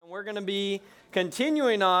We're going to be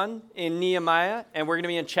continuing on in Nehemiah, and we're going to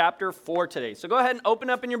be in chapter 4 today. So go ahead and open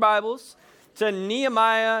up in your Bibles to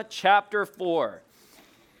Nehemiah chapter 4.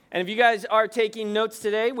 And if you guys are taking notes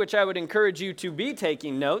today, which I would encourage you to be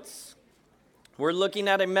taking notes, we're looking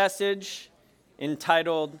at a message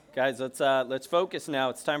entitled, guys, let's focus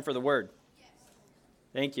now. It's time for the word.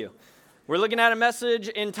 Thank you. We're looking at a message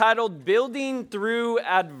entitled Building Through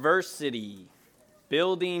Adversity.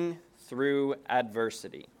 Building through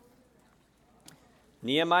adversity.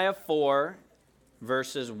 Nehemiah 4,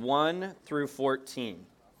 verses 1 through 14.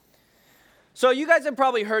 So you guys have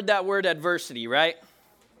probably heard that word adversity, right?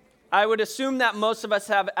 I would assume that most of us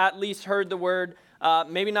have at least heard the word.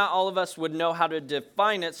 Maybe not all of us would know how to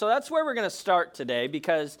define it. So that's where we're going to start today,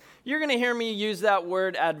 because you're going to hear me use that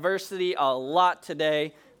word adversity a lot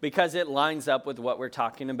today, because it lines up with what we're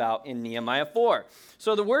talking about in Nehemiah 4.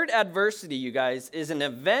 So the word adversity, you guys, is an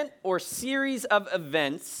event or series of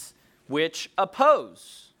events which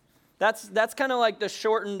oppose. That's kind of like the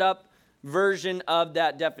shortened up version of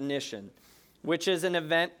that definition, which is an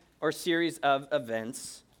event or series of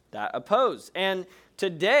events that oppose. And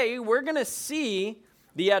today we're going to see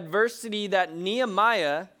the adversity that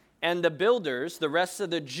Nehemiah and the builders, the rest of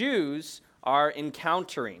the Jews, are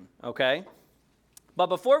encountering, okay? But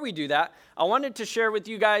before we do that, I wanted to share with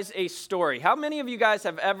you guys a story. How many of you guys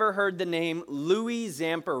have ever heard the name Louis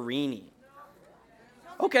Zamperini?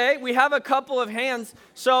 Okay, we have a couple of hands.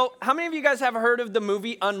 So how many of you guys have heard of the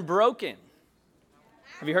movie Unbroken?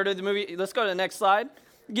 Have you heard of the movie? Let's go to the next slide.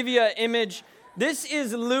 I'll give you an image. This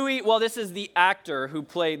is this is the actor who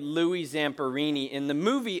played Louis Zamperini in the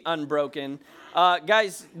movie Unbroken.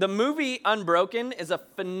 Guys, the movie Unbroken is a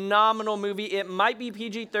phenomenal movie. It might be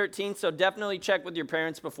PG-13, so definitely check with your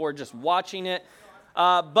parents before just watching it.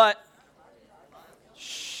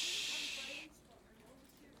 Shh.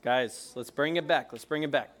 Guys, let's bring it back.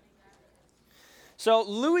 So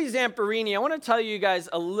Louis Zamperini, I want to tell you guys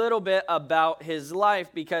a little bit about his life,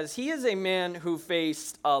 because he is a man who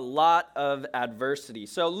faced a lot of adversity.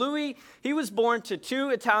 So Louis, he was born to two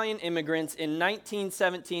Italian immigrants in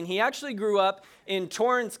 1917. He actually grew up in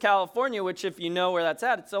Torrance, California, which, if you know where that's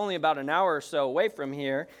at, it's only about an hour or so away from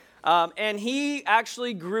here. And he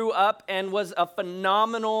actually grew up and was a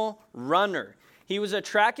phenomenal runner. He was a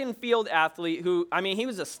track and field athlete he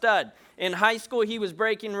was a stud. In high school, he was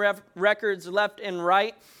breaking records left and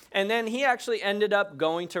right. And then he actually ended up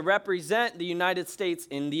going to represent the United States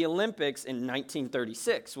in the Olympics in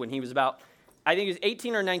 1936 when he was about, I think he was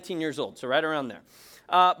 18 or 19 years old, so right around there.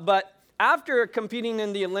 But after competing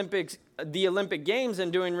in the Olympic Games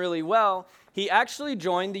and doing really well, he actually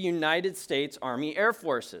joined the United States Army Air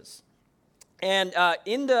Forces. And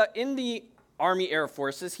in the Army Air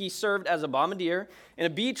Forces, he served as a bombardier in a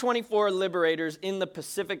B-24 Liberators in the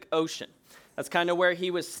Pacific Ocean. That's kind of where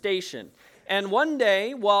he was stationed. And one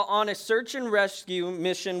day, while on a search and rescue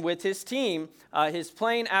mission with his team, his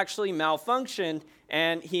plane actually malfunctioned,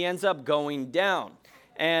 and he ends up going down.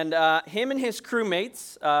 And him and his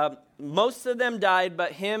crewmates, most of them died,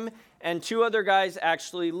 but him and two other guys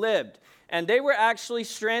actually lived. And they were actually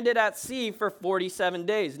stranded at sea for 47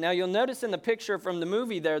 days. Now, you'll notice in the picture from the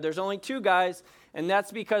movie there's only two guys, and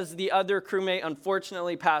that's because the other crewmate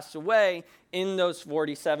unfortunately passed away in those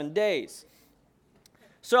 47 days.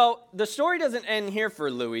 So the story doesn't end here for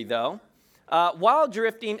Louis, though. While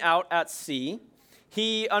drifting out at sea,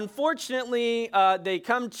 he unfortunately, they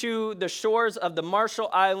come to the shores of the Marshall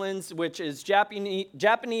Islands, which is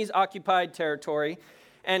Japanese-occupied territory,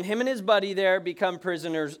 and him and his buddy there become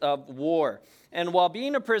prisoners of war. And while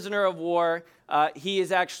being a prisoner of war, he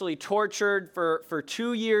is actually tortured for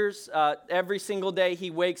 2 years. Every single day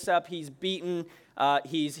he wakes up, he's beaten,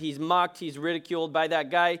 he's mocked, he's ridiculed by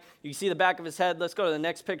that guy. You can see the back of his head. Let's go to the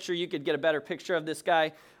next picture. You could get a better picture of this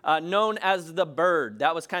guy, known as the Bird.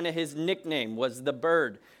 That was kind of his nickname, was the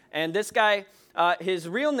Bird. And this guy, his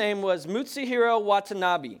real name was Mutsuhiro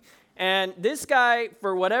Watanabe. And this guy,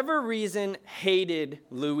 for whatever reason, hated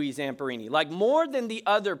Louis Zamperini, like more than the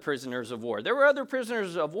other prisoners of war. There were other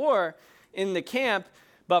prisoners of war in the camp,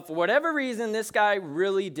 but for whatever reason, this guy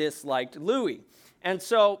really disliked Louis. And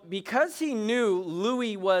so because he knew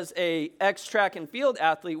Louis was an ex-track and field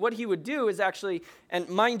athlete, what he would do is actually, and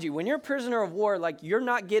mind you, when you're a prisoner of war, like you're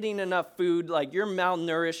not getting enough food, like you're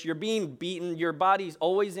malnourished, you're being beaten, your body's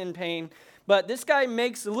always in pain. But this guy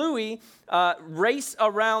makes Louis race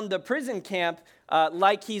around the prison camp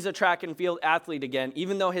like he's a track and field athlete again,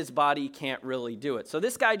 even though his body can't really do it. So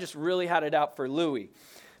this guy just really had it out for Louis.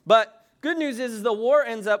 But good news is the war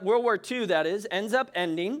World War II, ends up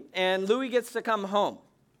ending, and Louis gets to come home.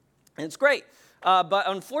 And it's great. But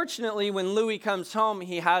unfortunately, when Louis comes home,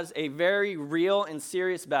 he has a very real and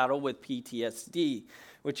serious battle with PTSD,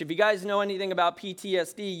 which if you guys know anything about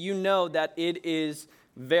PTSD, you know that it is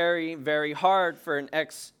very, very hard for an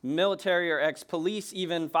ex-military or ex-police,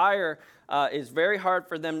 even fire, is very hard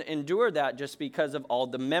for them to endure that just because of all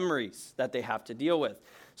the memories that they have to deal with.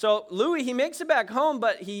 So Louis, he makes it back home,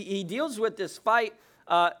 but he deals with this fight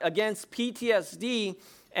against PTSD,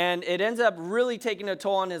 and it ends up really taking a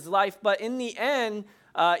toll on his life. But in the end,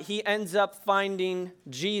 he ends up finding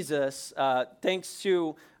Jesus thanks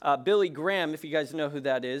to Billy Graham, if you guys know who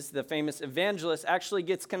that is, the famous evangelist, actually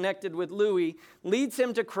gets connected with Louis, leads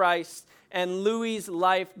him to Christ, and Louis's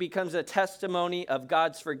life becomes a testimony of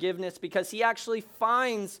God's forgiveness because he actually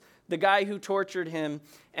finds the guy who tortured him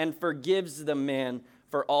and forgives the man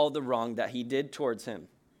for all the wrong that he did towards him.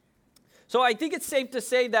 So I think it's safe to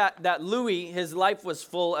say that Louis, his life was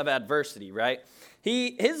full of adversity, right?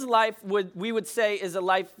 His life, we would say, is a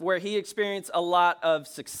life where he experienced a lot of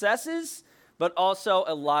successes, but also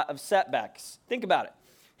a lot of setbacks. Think about it.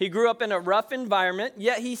 He grew up in a rough environment,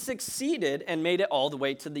 yet he succeeded and made it all the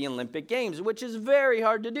way to the Olympic Games, which is very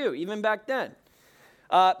hard to do, even back then.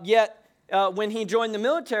 Yet when he joined the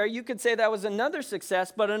military, you could say that was another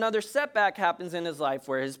success, but another setback happens in his life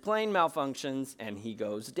where his plane malfunctions and he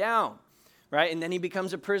goes down. Right? And then he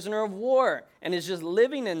becomes a prisoner of war and is just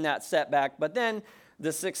living in that setback. But then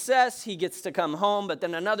the success, he gets to come home, but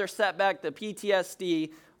then another setback, the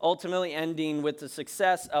PTSD, ultimately ending with the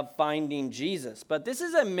success of finding Jesus. But this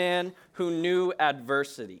is a man who knew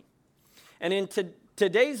adversity. And in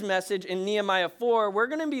today's message in Nehemiah 4, we're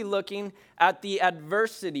going to be looking at the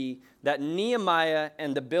adversity that Nehemiah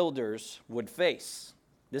and the builders would face.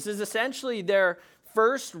 This is essentially their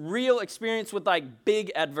first real experience with like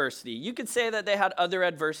big adversity. You could say that they had other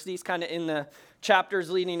adversities kind of in the chapters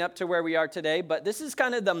leading up to where we are today, but this is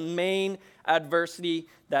kind of the main adversity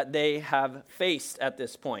that they have faced at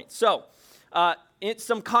this point. So, in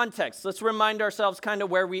some context, let's remind ourselves kind of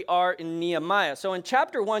where we are in Nehemiah. So in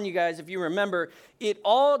chapter 1, you guys, if you remember,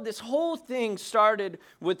 this whole thing started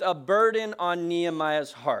with a burden on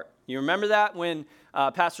Nehemiah's heart. You remember that when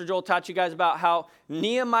Pastor Joel taught you guys about how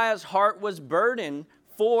Nehemiah's heart was burdened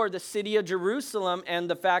for the city of Jerusalem and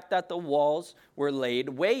the fact that the walls were laid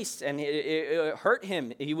waste, and it hurt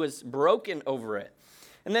him. He was broken over it.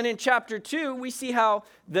 And then in chapter 2, we see how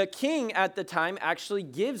the king at the time actually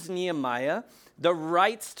gives Nehemiah the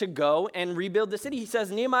rights to go and rebuild the city. He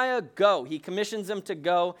says, Nehemiah, go. He commissions him to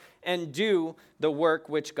go and do the work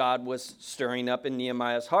which God was stirring up in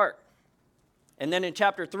Nehemiah's heart. And then in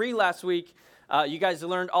chapter 3 last week, you guys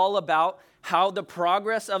learned all about how the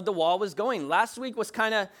progress of the wall was going. Last week was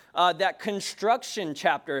kind of that construction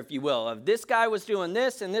chapter, if you will, of this guy was doing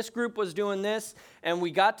this and this group was doing this, and we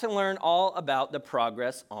got to learn all about the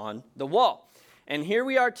progress on the wall. And here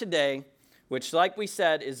we are today, which, like we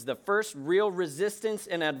said, is the first real resistance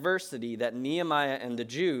and adversity that Nehemiah and the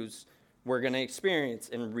Jews were going to experience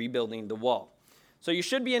in rebuilding the wall. So you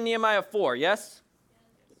should be in Nehemiah 4, yes?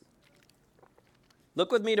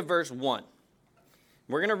 Look with me to verse 1.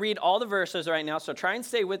 We're going to read all the verses right now, so try and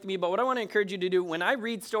stay with me. But what I want to encourage you to do, when I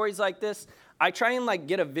read stories like this, I try and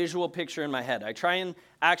get a visual picture in my head. I try and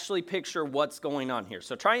actually picture what's going on here.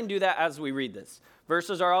 So try and do that as we read this.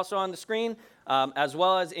 Verses are also on the screen, as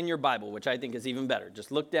well as in your Bible, which I think is even better.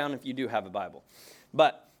 Just look down if you do have a Bible.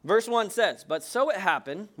 But verse 1 says, "But so it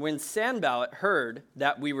happened, when Sanballat heard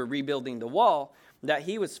that we were rebuilding the wall, that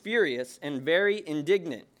he was furious and very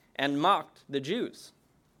indignant, and mocked the Jews.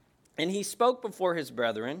 And he spoke before his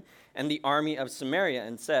brethren and the army of Samaria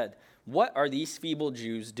and said, 'What are these feeble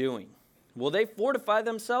Jews doing? Will they fortify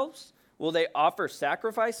themselves? Will they offer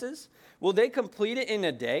sacrifices? Will they complete it in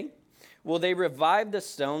a day? Will they revive the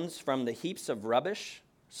stones from the heaps of rubbish,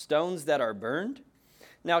 stones that are burned?'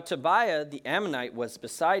 Now Tobiah the Ammonite was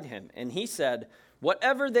beside him, and he said,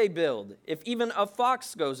 'Whatever they build, if even a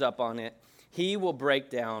fox goes up on it, he will break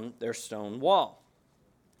down their stone wall.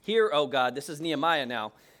 Hear, O God,'" this is Nehemiah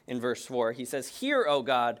now in verse 4. He says, "Hear, O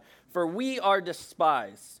God, for we are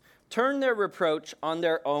despised. Turn their reproach on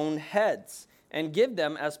their own heads, and give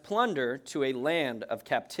them as plunder to a land of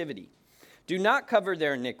captivity. Do not cover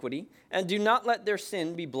their iniquity, and do not let their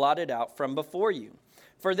sin be blotted out from before you.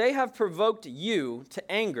 For they have provoked you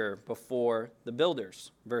to anger before the builders."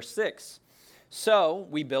 Verse 6, "So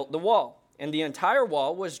we built the wall, and the entire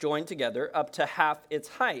wall was joined together up to half its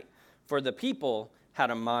height, for the people had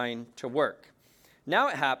a mind to work. Now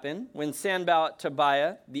it happened, when Sanballat,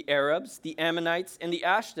 Tobiah, the Arabs, the Ammonites, and the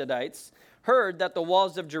Ashdodites heard that the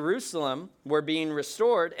walls of Jerusalem were being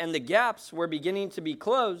restored and the gaps were beginning to be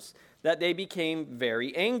closed, that they became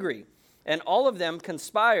very angry. And all of them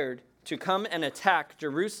conspired to come and attack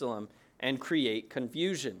Jerusalem and create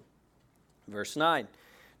confusion. Verse 9,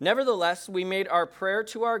 nevertheless, we made our prayer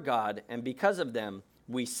to our God, and because of them,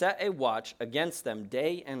 we set a watch against them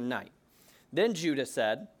day and night. Then Judah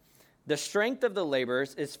said, the strength of the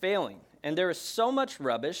laborers is failing, and there is so much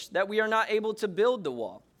rubbish that we are not able to build the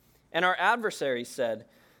wall. And our adversaries said,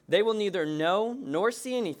 they will neither know nor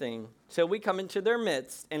see anything till we come into their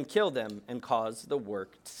midst and kill them and cause the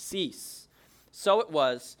work to cease. So it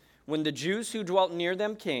was, when the Jews who dwelt near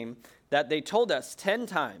them came, that they told us 10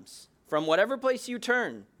 times, from whatever place you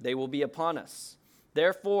turn, they will be upon us.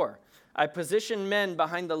 Therefore, I positioned men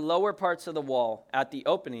behind the lower parts of the wall at the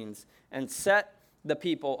openings and set the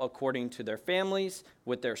people according to their families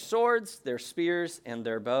with their swords, their spears, and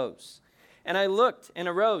their bows. And I looked and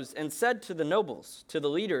arose and said to the nobles, to the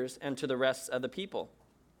leaders, and to the rest of the people,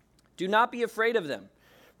 do not be afraid of them.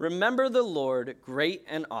 Remember the Lord, great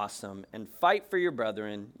and awesome, and fight for your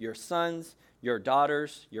brethren, your sons, your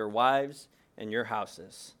daughters, your wives, and your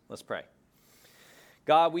houses. Let's pray.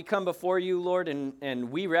 God, we come before you, Lord,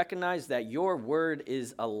 and we recognize that your word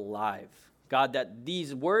is alive. God, that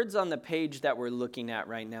these words on the page that we're looking at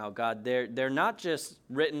right now, God, they're not just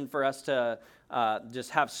written for us to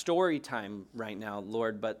just have story time right now,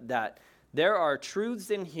 Lord, but that there are truths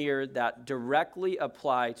in here that directly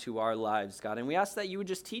apply to our lives, God. And we ask that you would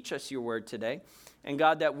just teach us your word today. And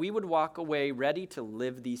God, that we would walk away ready to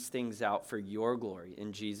live these things out for your glory.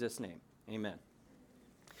 In Jesus' name, amen.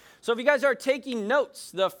 So if you guys are taking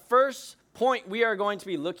notes, the first point we are going to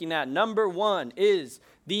be looking at, number 1, is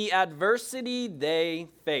the adversity they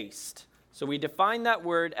faced. So we define that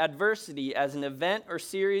word adversity as an event or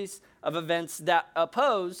series of events that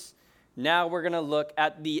oppose. Now we're going to look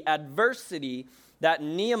at the adversity that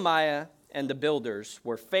Nehemiah and the builders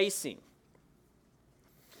were facing.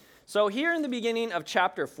 So here in the beginning of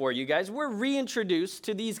chapter 4, you guys, we're reintroduced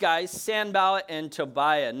to these guys, Sanballat and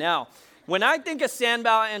Tobiah. Now, when I think of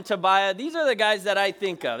Sanballat and Tobiah, these are the guys that I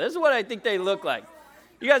think of. This is what I think they look like.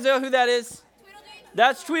 You guys know who that is?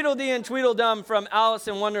 That's Tweedledee and Tweedledum from Alice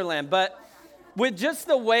in Wonderland. But with just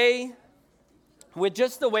the way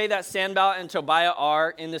that Sanballat and Tobiah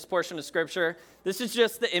are in this portion of Scripture, this is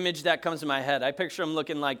just the image that comes to my head. I picture them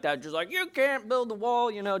looking like that, just like, you can't build a wall,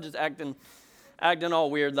 just acting all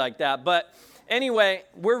weird like that. But anyway,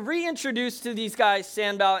 we're reintroduced to these guys,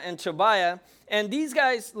 Sanballat and Tobiah. And these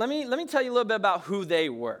guys, let me tell you a little bit about who they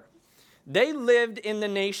were. They lived in the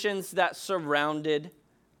nations that surrounded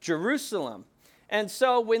Jerusalem. And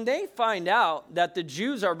so when they find out that the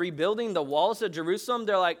Jews are rebuilding the walls of Jerusalem,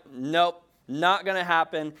 they're like, nope, not going to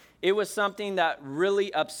happen. It was something that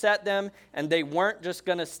really upset them, and they weren't just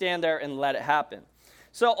going to stand there and let it happen.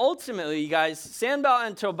 So ultimately, you guys, Sanballat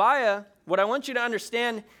and Tobiah, what I want you to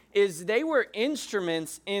understand is they were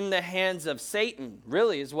instruments in the hands of Satan,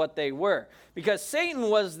 really is what they were. Because Satan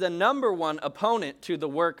was the number one opponent to the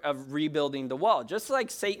work of rebuilding the wall. Just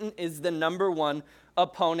like Satan is the number one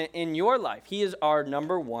opponent in your life. He is our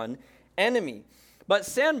number one enemy. But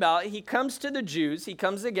Sanballat, he comes to the Jews, he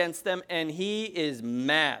comes against them, and he is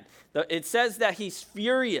mad. It says that he's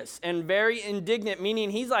furious and very indignant,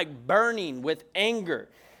 meaning he's like burning with anger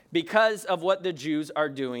because of what the Jews are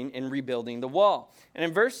doing in rebuilding the wall. And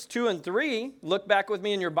in verse 2 and 3, look back with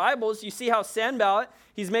me in your Bibles, you see how Sanballat,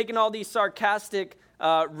 he's making all these sarcastic,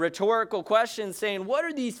 rhetorical questions saying, what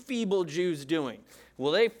are these feeble Jews doing?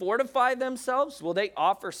 Will they fortify themselves? Will they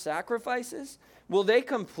offer sacrifices? Will they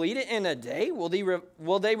complete it in a day?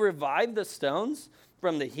 Will they revive the stones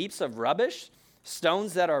from the heaps of rubbish,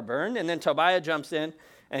 stones that are burned? And then Tobiah jumps in,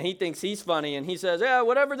 and he thinks he's funny, and he says, yeah,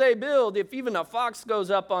 whatever they build, if even a fox goes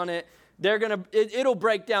up on it, it'll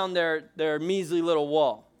break down their measly little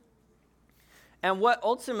wall. And what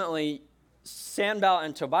ultimately Sanballat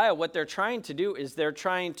and Tobiah, what they're trying to do is they're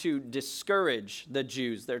trying to discourage the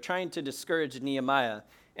Jews. They're trying to discourage Nehemiah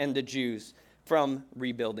and the Jews from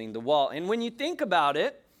rebuilding the wall. And when you think about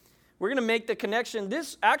it, we're going to make the connection.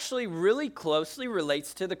 This actually really closely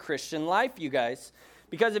relates to the Christian life, you guys.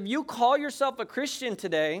 Because if you call yourself a Christian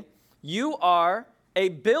today, you are a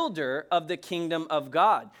builder of the kingdom of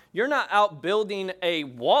God. You're not out building a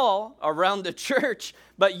wall around the church,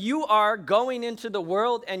 but you are going into the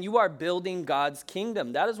world and you are building God's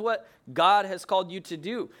kingdom. That is what God has called you to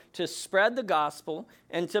do, to spread the gospel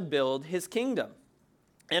and to build his kingdom.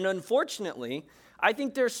 And unfortunately, I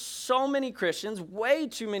think there's so many Christians, way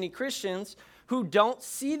too many Christians, who don't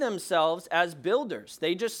see themselves as builders.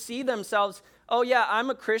 They just see themselves, oh yeah, I'm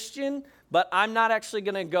a Christian, but I'm not actually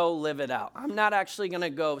going to go live it out. I'm not actually going to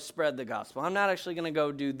go spread the gospel. I'm not actually going to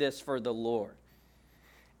go do this for the Lord.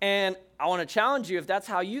 And I want to challenge you, if that's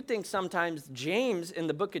how you think sometimes, James, in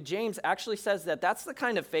the book of James, actually says that that's the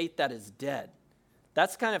kind of faith that is dead.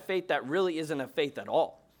 That's the kind of faith that really isn't a faith at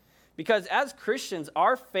all. Because as Christians,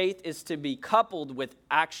 our faith is to be coupled with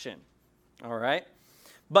action, all right?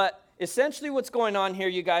 But essentially what's going on here,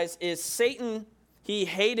 you guys, is Satan, he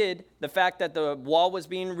hated the fact that the wall was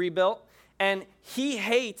being rebuilt, and he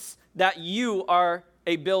hates that you are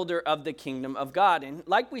a builder of the kingdom of God. And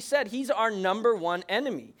like we said, he's our number one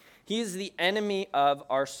enemy. He is the enemy of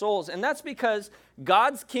our souls. And that's because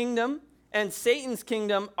God's kingdom and Satan's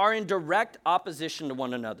kingdom are in direct opposition to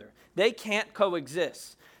one another. They can't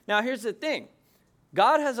coexist. Now, here's the thing.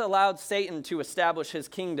 God has allowed Satan to establish his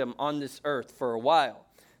kingdom on this earth for a while.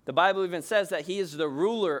 The Bible even says that he is the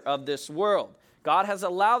ruler of this world. God has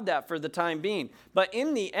allowed that for the time being. But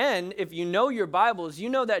in the end, if you know your Bibles, you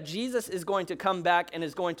know that Jesus is going to come back and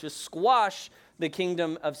is going to squash the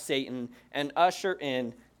kingdom of Satan and usher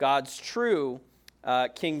in God's true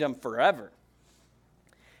kingdom forever.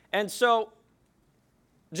 And so,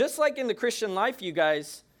 just like in the Christian life, you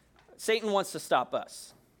guys, Satan wants to stop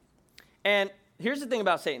us. And here's the thing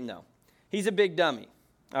about Satan, though. He's a big dummy,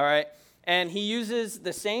 all right? And he uses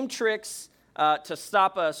the same tricks to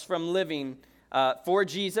stop us from living for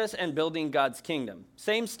Jesus and building God's kingdom.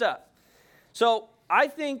 Same stuff. So I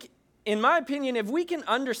think, in my opinion, if we can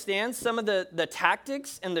understand some of the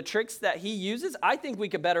tactics and the tricks that he uses, I think we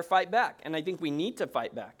could better fight back. And I think we need to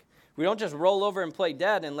fight back. We don't just roll over and play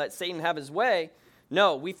dead and let Satan have his way.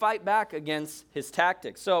 No, we fight back against his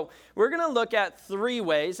tactics. So we're going to look at 3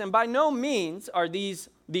 ways, and by no means are these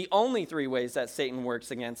the only 3 ways that Satan works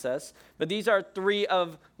against us, but these are 3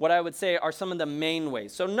 of what I would say are some of the main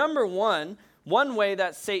ways. So number one way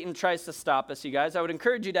that Satan tries to stop us, you guys, I would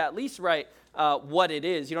encourage you to at least write what it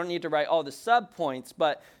is. You don't need to write all the subpoints,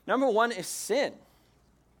 but number 1 is sin.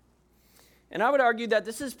 And I would argue that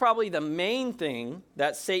this is probably the main thing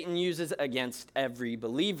that Satan uses against every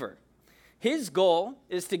believer. His goal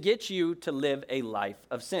is to get you to live a life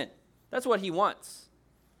of sin. That's what he wants.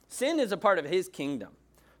 Sin is a part of his kingdom.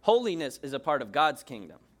 Holiness is a part of God's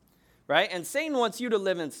kingdom, right? And Satan wants you to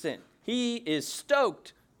live in sin. He is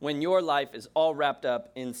stoked when your life is all wrapped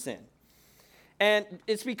up in sin. And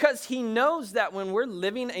it's because he knows that when we're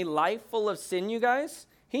living a life full of sin, you guys,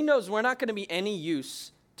 he knows we're not going to be any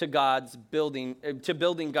use to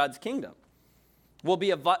building God's kingdom. We'll be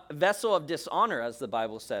a vessel of dishonor, as the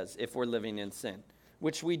Bible says, if we're living in sin,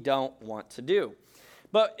 which we don't want to do.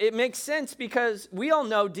 But it makes sense because we all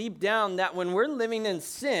know deep down that when we're living in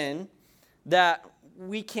sin, that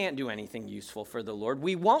we can't do anything useful for the Lord.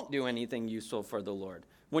 We won't do anything useful for the Lord.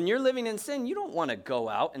 When you're living in sin, you don't want to go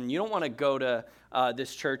out and you don't want to go to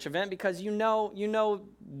this church event because you know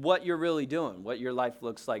what you're really doing, what your life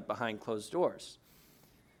looks like behind closed doors.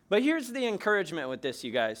 But here's the encouragement with this,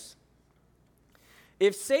 you guys.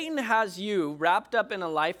 If Satan has you wrapped up in a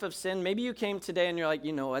life of sin, maybe you came today and you're like,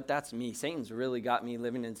 you know what, that's me. Satan's really got me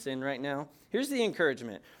living in sin right now. Here's the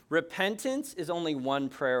encouragement. Repentance is only one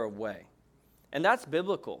prayer away. And that's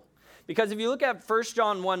biblical. Because if you look at 1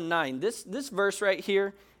 John 1:9, this verse right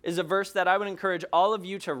here is a verse that I would encourage all of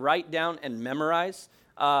you to write down and memorize.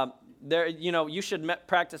 You should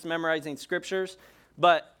practice memorizing scriptures.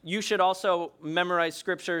 But you should also memorize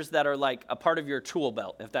scriptures that are like a part of your tool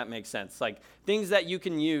belt, if that makes sense. Like things that you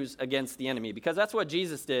can use against the enemy. Because that's what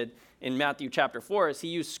Jesus did in Matthew chapter 4, is he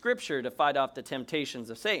used scripture to fight off the temptations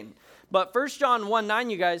of Satan. But 1 John 1:9,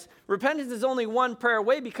 you guys, repentance is only one prayer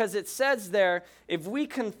away because it says there, if we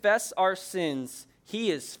confess our sins, he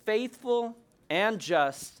is faithful and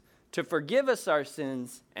just to forgive us our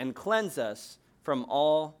sins and cleanse us from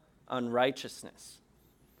all unrighteousness.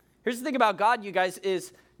 Here's the thing about God, you guys,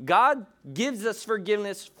 is God gives us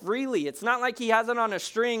forgiveness freely. It's not like he has it on a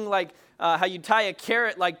string like how you tie a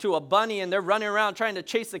carrot like to a bunny and they're running around trying to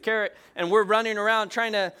chase the carrot and we're running around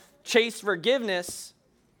trying to chase forgiveness.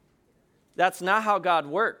 That's not how God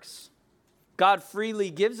works. God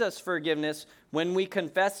freely gives us forgiveness when we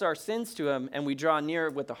confess our sins to him and we draw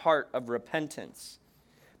near with a heart of repentance.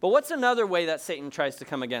 But what's another way that Satan tries to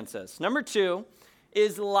come against us? Number 2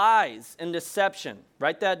 is lies and deception.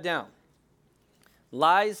 Write that down.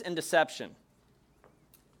 Lies and deception.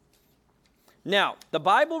 Now, the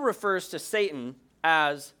Bible refers to Satan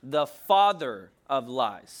as the father of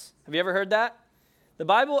lies. Have you ever heard that? The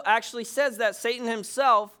Bible actually says that Satan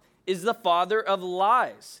himself is the father of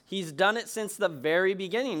lies. He's done it since the very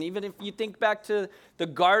beginning. Even if you think back to the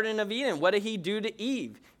Garden of Eden, what did he do to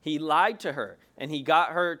Eve? He lied to her, and he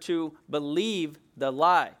got her to believe the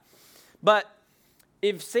lie. But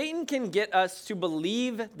if Satan can get us to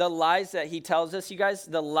believe the lies that he tells us, you guys,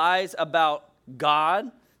 the lies about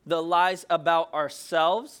God, the lies about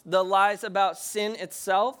ourselves, the lies about sin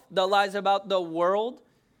itself, the lies about the world,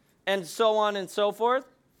 and so on and so forth,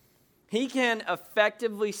 he can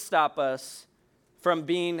effectively stop us from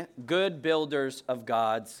being good builders of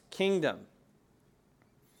God's kingdom.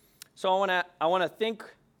 So I want to think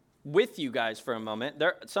with you guys for a moment.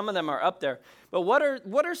 Some of them are up there. But what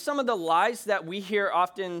are some of the lies that we hear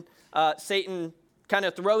often Satan kind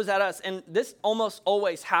of throws at us? And this almost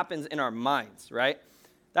always happens in our minds, right?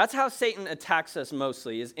 That's how Satan attacks us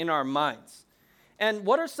mostly, is in our minds. And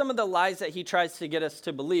what are some of the lies that he tries to get us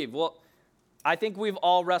to believe? Well, I think we've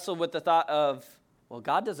all wrestled with the thought of, well,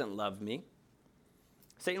 God doesn't love me.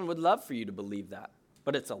 Satan would love for you to believe that,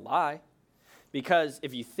 but it's a lie. Because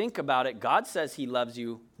if you think about it, God says he loves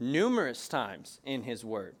you numerous times in his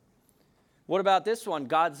word. What about this one?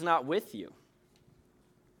 God's not with you.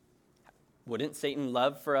 Wouldn't Satan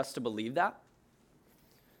love for us to believe that?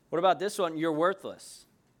 What about this one? You're worthless.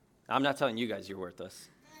 I'm not telling you guys you're worthless.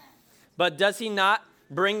 But does he not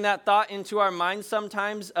bring that thought into our minds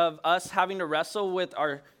sometimes of us having to wrestle with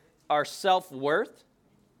our self-worth?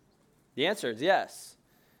 The answer is yes.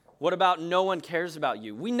 What about no one cares about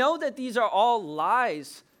you? We know that these are all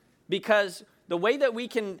lies because the way that we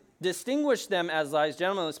can distinguish them as lies,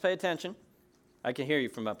 gentlemen, let's pay attention. I can hear you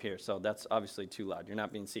from up here, so that's obviously too loud. You're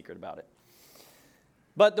not being secret about it.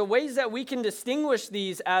 But the ways that we can distinguish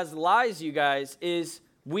these as lies, you guys, is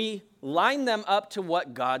we line them up to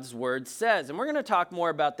what God's word says. And we're going to talk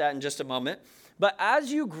more about that in just a moment. But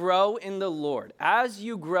as you grow in the Lord, as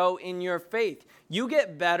you grow in your faith, you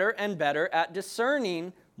get better and better at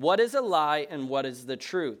discerning what is a lie and what is the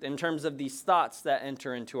truth in terms of these thoughts that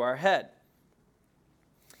enter into our head.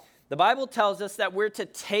 The Bible tells us that we're to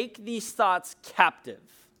take these thoughts captive,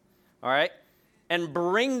 all right, and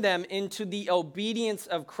bring them into the obedience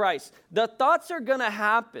of Christ. The thoughts are going to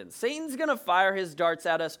happen. Satan's going to fire his darts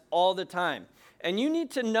at us all the time, and you need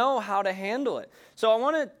to know how to handle it. So I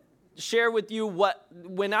want to share with you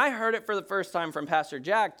when I heard it for the first time from Pastor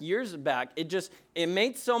Jack years back, it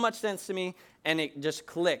made so much sense to me, and it just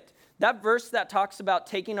clicked. That verse that talks about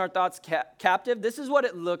taking our thoughts captive, this is what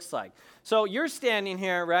it looks like. So you're standing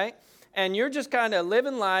here, right? And you're just kind of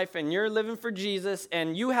living life, and you're living for Jesus,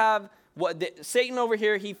 and you have Satan over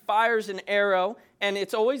here, he fires an arrow, and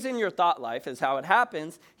it's always in your thought life is how it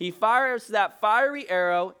happens. He fires that fiery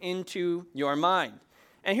arrow into your mind.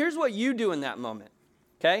 And here's what you do in that moment.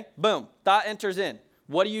 Okay? Boom. Thought enters in.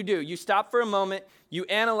 What do? You stop for a moment. You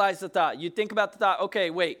analyze the thought. You think about the thought.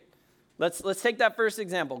 Okay, wait. Let's take that first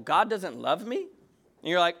example. God doesn't love me? And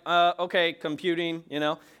you're like, okay, computing,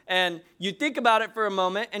 And you think about it for a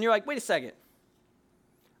moment, and you're like, wait a second.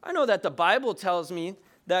 I know that the Bible tells me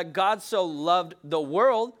that God so loved the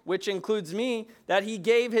world, which includes me, that he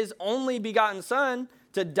gave his only begotten son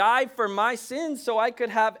to die for my sins so I could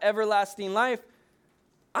have everlasting life.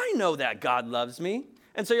 I know that God loves me.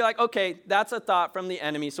 And so you're like, okay, that's a thought from the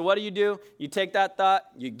enemy. So what do? You take that thought,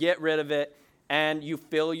 you get rid of it, and you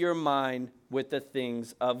fill your mind with the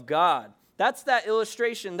things of God. That's that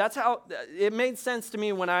illustration. That's how it made sense to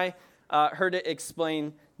me when I heard it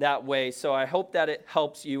explained that way. So I hope that it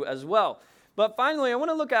helps you as well. But finally, I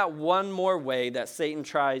want to look at one more way that Satan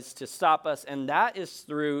tries to stop us, and that is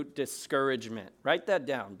through discouragement. Write that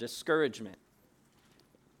down, discouragement.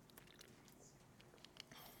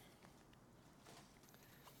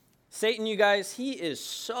 Satan, you guys, he is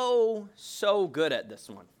so good at this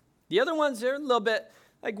one. The other ones, they're a little bit,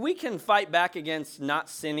 like we can fight back against not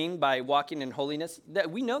sinning by walking in holiness.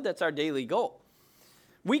 That we know that's our daily goal.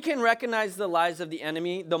 We can recognize the lies of the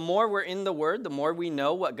enemy. The more we're in the Word, the more we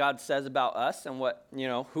know what God says about us and what,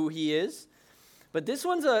 who he is. But this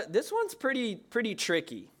one's pretty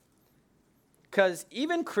tricky. Because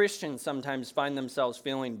even Christians sometimes find themselves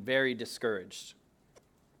feeling very discouraged.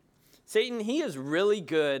 Satan, he is really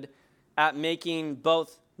good at making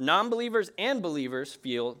both non-believers and believers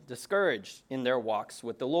feel discouraged in their walks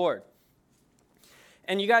with the Lord.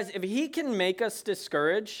 And you guys, if he can make us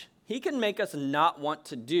discouraged, he can make us not want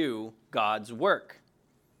to do God's work.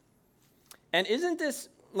 And isn't this,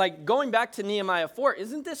 like going back to Nehemiah 4,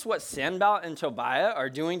 isn't this what Sanballat and Tobiah are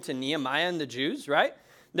doing to Nehemiah and the Jews, right?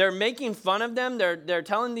 They're making fun of them. They're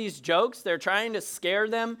telling these jokes. They're trying to scare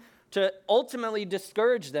them to ultimately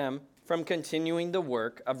discourage them from continuing the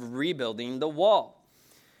work of rebuilding the wall.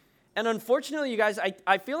 And unfortunately, you guys,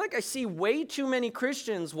 I feel like I see way too many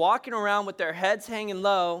Christians walking around with their heads hanging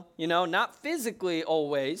low, not physically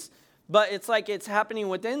always, but it's like it's happening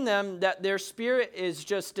within them that their spirit is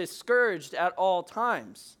just discouraged at all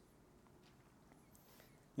times.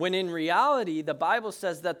 When in reality, the Bible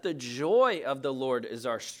says that the joy of the Lord is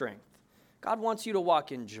our strength. God wants you to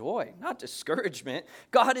walk in joy, not discouragement.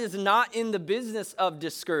 God is not in the business of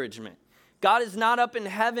discouragement. God is not up in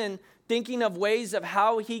heaven thinking of ways of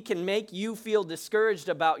how he can make you feel discouraged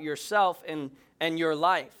about yourself and your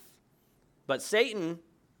life. But Satan,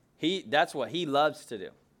 that's what he loves to do.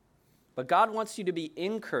 But God wants you to be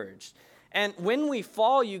encouraged. And when we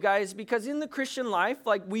fall, you guys, because in the Christian life,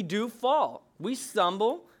 like, we do fall. We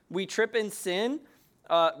stumble, we trip in sin.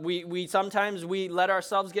 We sometimes let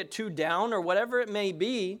ourselves get too down or whatever it may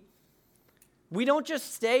be. We don't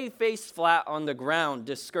just stay face flat on the ground,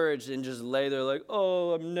 discouraged, and just lay there like,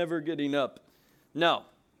 oh, I'm never getting up. No,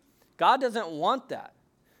 God doesn't want that.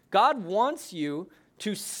 God wants you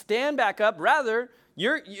to stand back up. Rather,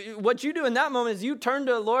 what you do in that moment is you turn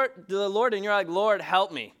to the Lord, and you're like, Lord,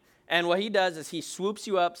 help me. And what he does is he swoops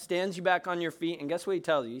you up, stands you back on your feet, and guess what he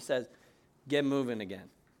tells you? He says, get moving again.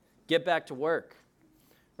 Get back to work.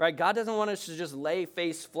 Right? God doesn't want us to just lay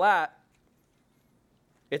face flat.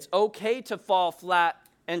 It's okay to fall flat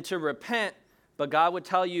and to repent, but God would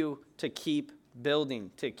tell you to keep building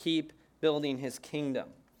his kingdom.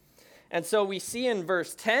 And so we see in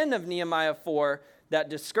verse 10 of Nehemiah 4 that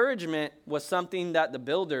discouragement was something that the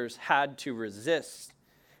builders had to resist.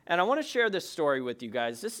 And I want to share this story with you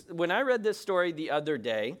guys. When I read this story the other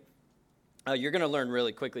day, you're going to learn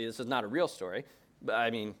really quickly this is not a real story. But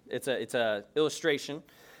I mean, it's a illustration.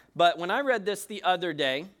 But when I read this the other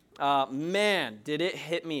day, man, did it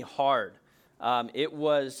hit me hard.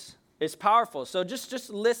 It's powerful. So just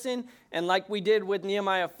listen, and like we did with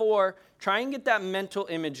Nehemiah 4, try and get that mental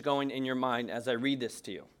image going in your mind as I read this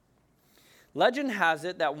to you. Legend has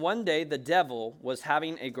it that one day the devil was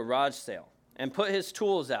having a garage sale and put his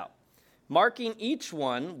tools out, marking each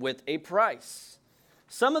one with a price.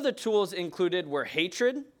 Some of the tools included were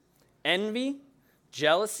hatred, envy,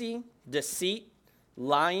 jealousy, deceit,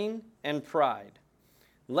 lying, and pride.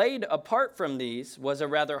 Laid apart from these was a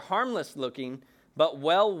rather harmless-looking but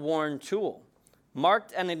well-worn tool,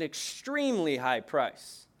 marked at an extremely high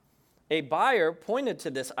price. A buyer pointed to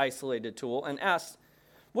this isolated tool and asked,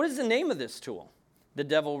 "What is the name of this tool?" The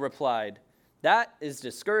devil replied, "That is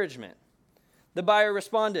discouragement." The buyer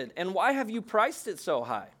responded, "And why have you priced it so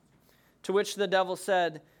high?" To which the devil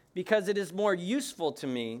said, "Because it is more useful to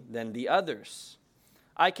me than the others.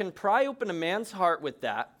 I can pry open a man's heart with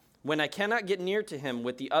that when I cannot get near to him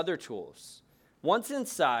with the other tools. Once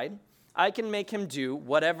inside, I can make him do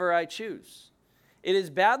whatever I choose. It is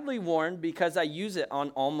badly worn because I use it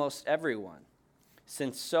on almost everyone,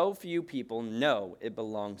 since so few people know it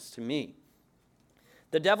belongs to me."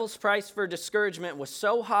 The devil's price for discouragement was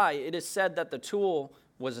so high, it is said that the tool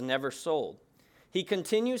was never sold. He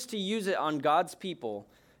continues to use it on God's people,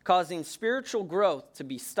 causing spiritual growth to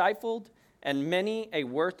be stifled and many a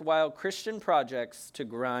worthwhile Christian projects to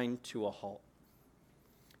grind to a halt.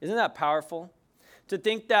 Isn't that powerful? To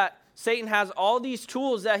think that Satan has all these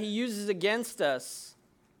tools that he uses against us,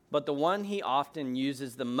 but the one he often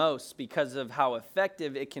uses the most because of how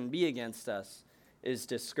effective it can be against us is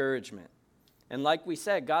discouragement. And like we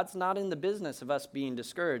said, God's not in the business of us being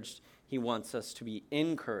discouraged. He wants us to be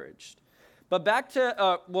encouraged. But back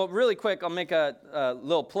to, really quick, I'll make a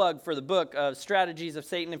little plug for the book, Strategies of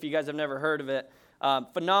Satan, if you guys have never heard of it.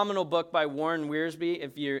 Phenomenal book by Warren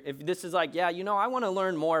Wiersbe. If this is like, I want to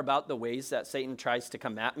learn more about the ways that Satan tries to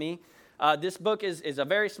come at me. This book is a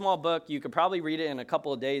very small book. You could probably read it in a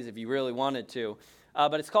couple of days if you really wanted to.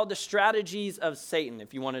 But it's called The Strategies of Satan,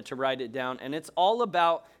 if you wanted to write it down. And it's all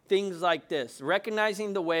about things like this,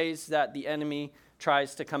 recognizing the ways that the enemy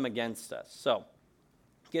tries to come against us. So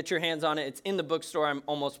get your hands on it. It's in the bookstore, I'm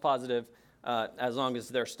almost positive, as long as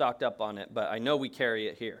they're stocked up on it. But I know we carry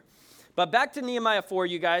it here. But back to Nehemiah 4,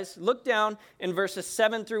 you guys. Look down in verses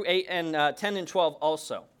 7 through 8 and 10 and 12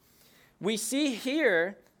 also. We see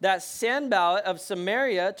here that Sanballat of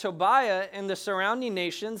Samaria, Tobiah, and the surrounding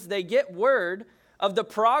nations, they get word of the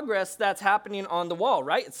progress that's happening on the wall,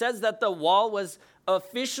 right? It says that the wall was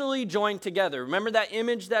officially joined together. Remember that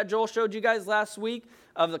image that Joel showed you guys last week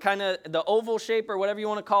of the kind of the oval shape or whatever you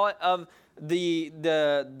want to call it of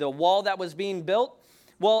the wall that was being built?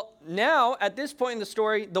 Well, now at this point in the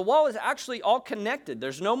story, the wall is actually all connected.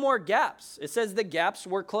 There's no more gaps. It says the gaps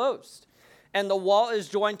were closed. And the wall is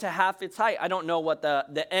joined to half its height. I don't know what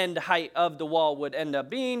the end height of the wall would end up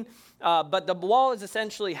being, but the wall is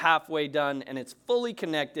essentially halfway done, and it's fully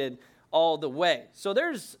connected all the way. So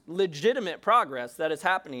there's legitimate progress that is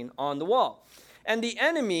happening on the wall. And the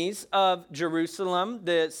enemies of Jerusalem,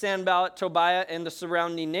 the Sanballat, Tobiah, and the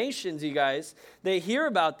surrounding nations, you guys, they hear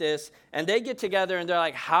about this, and they get together, and they're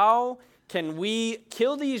like, how can we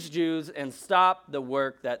kill these Jews and stop the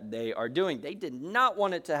work that they are doing? They did not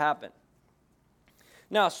want it to happen.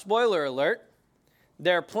 Now, spoiler alert,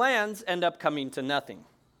 their plans end up coming to nothing.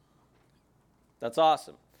 That's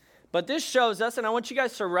awesome. But this shows us, and I want you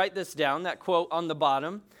guys to write this down, that quote on the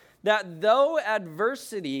bottom, that though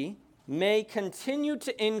adversity may continue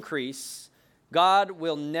to increase, God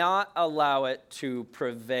will not allow it to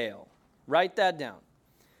prevail. Write that down.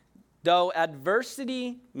 Though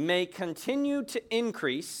adversity may continue to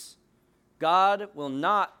increase, God will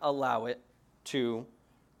not allow it to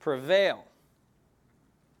prevail.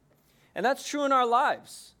 And that's true in our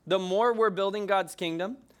lives. The more we're building God's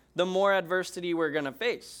kingdom, the more adversity we're going to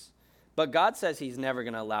face. But God says he's never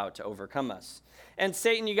going to allow it to overcome us. And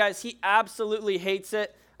Satan, you guys, he absolutely hates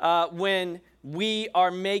it when we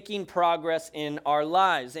are making progress in our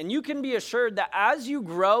lives. And you can be assured that as you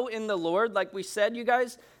grow in the Lord, like we said, you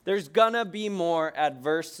guys, there's going to be more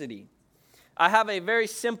adversity. I have a very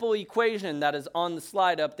simple equation that is on the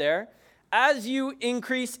slide up there. As you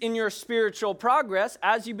increase in your spiritual progress,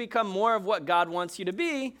 as you become more of what God wants you to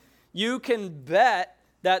be, you can bet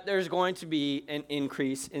that there's going to be an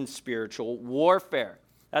increase in spiritual warfare.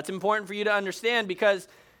 That's important for you to understand, because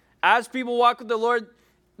as people walk with the Lord,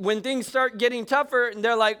 when things start getting tougher and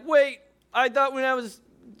they're like, wait, I thought when I was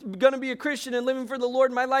going to be a Christian and living for the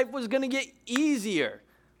Lord, my life was going to get easier.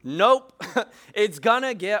 Nope. It's going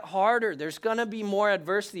to get harder. There's going to be more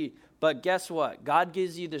adversity. But guess what? God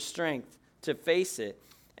gives you the strength to face it,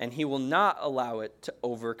 and he will not allow it to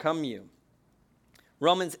overcome you.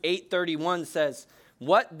 Romans 8:31 says,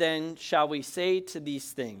 "What then shall we say to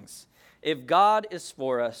these things? If God is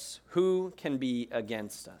for us, who can be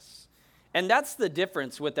against us?" And that's the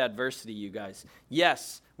difference with adversity, you guys.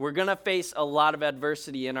 Yes, we're going to face a lot of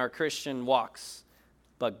adversity in our Christian walks,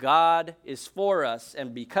 but God is for us,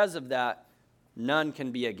 and because of that, none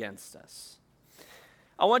can be against us.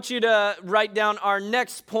 I want you to write down our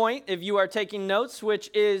next point, if you are taking notes, which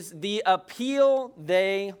is the appeal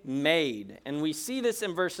they made. And we see this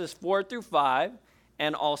in verses 4 through 5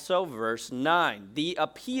 and also verse 9. The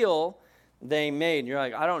appeal they made. You're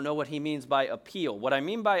like, I don't know what he means by appeal. What I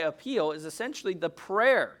mean by appeal is essentially the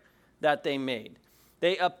prayer that they made.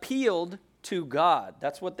 They appealed to God.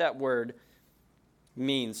 That's what that word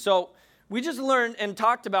means. So we just learned and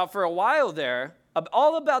talked about for a while there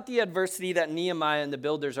all about the adversity that Nehemiah and the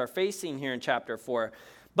builders are facing here in chapter 4.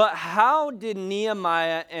 But how did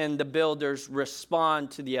Nehemiah and the builders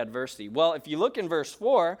respond to the adversity? Well, if you look in verse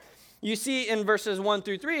 4, you see in verses 1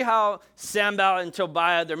 through 3 how Sanballat and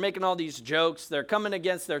Tobiah, they're making all these jokes. They're coming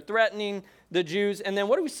against, they're threatening the Jews. And then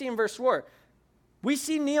what do we see in verse 4? We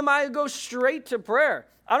see Nehemiah go straight to prayer.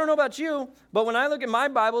 I don't know about you, but when I look at my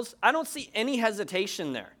Bibles, I don't see any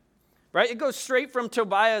hesitation there, right? It goes straight from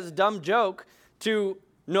Tobiah's dumb joke to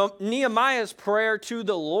Nehemiah's prayer to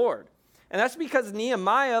the Lord. And that's because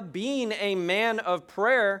Nehemiah, being a man of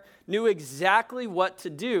prayer, knew exactly what to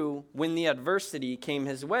do when the adversity came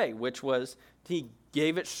his way, which was he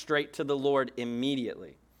gave it straight to the Lord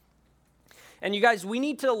immediately. And you guys, we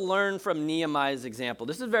need to learn from Nehemiah's example.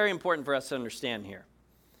 This is very important for us to understand here.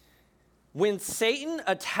 When Satan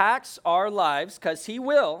attacks our lives, because he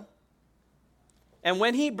will, and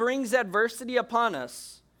when he brings adversity upon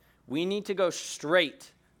us, we need to go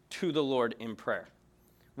straight to the Lord in prayer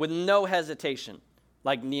with no hesitation,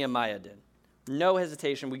 like Nehemiah did. No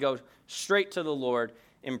hesitation. We go straight to the Lord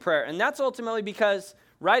in prayer. And that's ultimately because,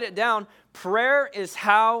 write it down, prayer is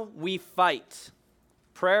how we fight.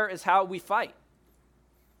 Prayer is how we fight.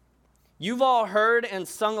 You've all heard and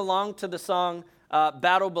sung along to the song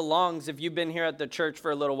Battle Belongs if you've been here at the church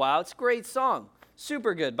for a little while. It's a great song.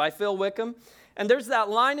 Super good, by Phil Wickham. And there's that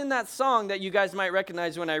line in that song that you guys might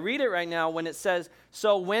recognize when I read it right now, when it says,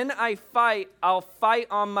 "So when I fight, I'll fight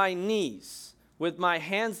on my knees with my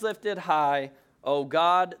hands lifted high. Oh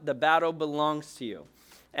God, the battle belongs to you.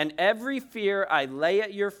 And every fear I lay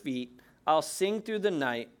at your feet, I'll sing through the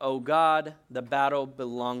night. Oh God, the battle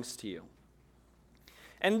belongs to you."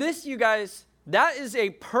 And this, you guys, that is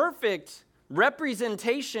a perfect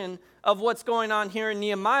representation of what's going on here in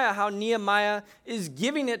Nehemiah, how Nehemiah is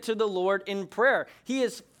giving it to the Lord in prayer. He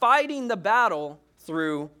is fighting the battle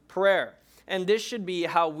through prayer. And this should be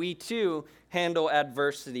how we too handle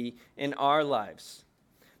adversity in our lives.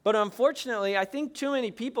 But unfortunately, I think too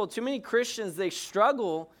many people, too many Christians, they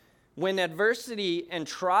struggle when adversity and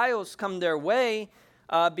trials come their way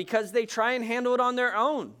because they try and handle it on their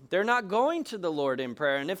own. They're not going to the Lord in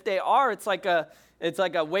prayer. And if they are, it's like a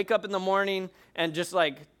wake up in the morning and just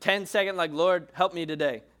like 10-second, like, Lord, help me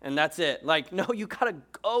today. And that's it. Like, no, you got to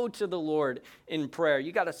go to the Lord in prayer.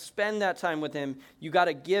 You got to spend that time with him. You got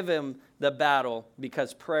to give him the battle,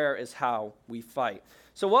 because prayer is how we fight.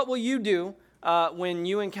 So what will you do when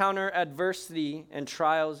you encounter adversity and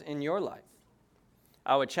trials in your life?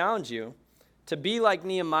 I would challenge you to be like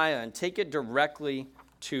Nehemiah and take it directly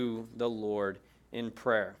to the Lord in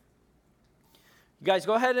prayer. You guys,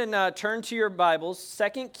 go ahead and turn to your Bibles,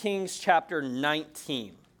 2 Kings chapter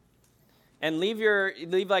 19. And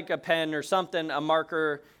leave like a pen or something, a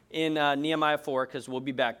marker in Nehemiah 4, because we'll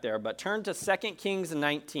be back there. But turn to 2 Kings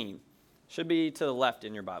 19. Should be to the left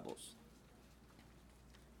in your Bibles.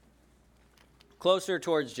 Closer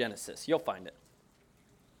towards Genesis. You'll find it.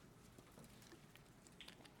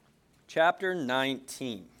 Chapter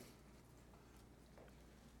 19.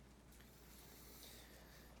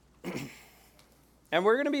 And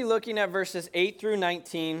we're going to be looking at verses 8 through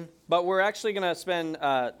 19, but we're actually going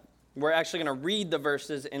to read the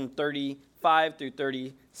verses in 35 through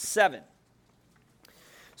 37.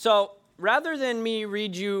 So rather than me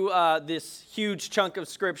read you this huge chunk of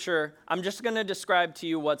scripture, I'm just going to describe to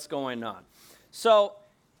you what's going on. So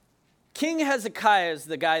King Hezekiah is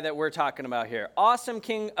the guy that we're talking about here. Awesome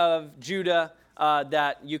king of Judah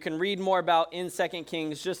that you can read more about in 2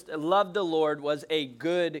 Kings. Just loved the Lord, was a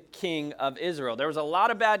good king of Israel. There was a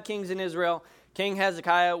lot of bad kings in Israel. King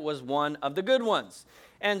Hezekiah was one of the good ones.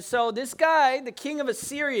 And so this guy, the king of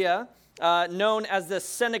Assyria, known as the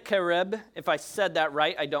Sennacherib, if I said that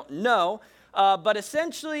right, I don't know. But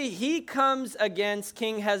essentially, he comes against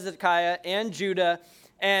King Hezekiah and Judah.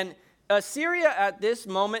 And Assyria at this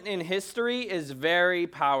moment in history is very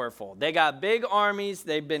powerful. They got big armies.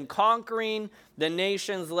 They've been conquering the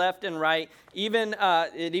nations left and right.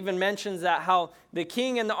 It even mentions that how the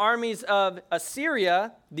king and the armies of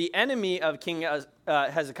Assyria, the enemy of King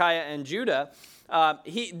Hezekiah and Judah,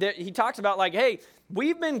 he talks about like, hey,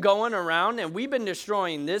 we've been going around and we've been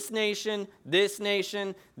destroying this nation, this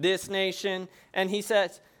nation, this nation. And he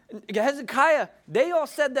says, Hezekiah, they all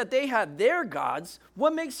said that they had their gods.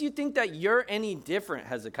 What makes you think that you're any different,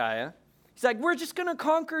 Hezekiah? He's like, we're just going to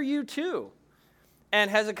conquer you too.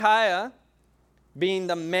 And Hezekiah, being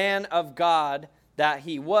the man of God that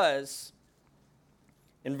he was,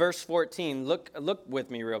 in verse 14, look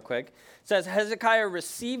with me real quick. It says, Hezekiah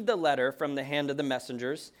received the letter from the hand of the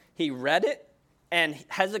messengers. He read it, and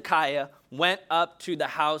Hezekiah went up to the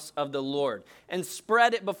house of the Lord and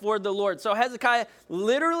spread it before the Lord. So Hezekiah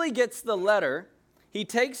literally gets the letter. He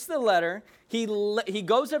takes the letter. He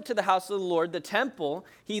goes up to the house of the Lord, the temple.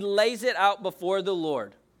 He lays it out before the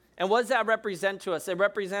Lord. And what does that represent to us? It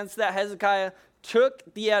represents that Hezekiah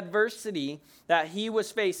took the adversity that he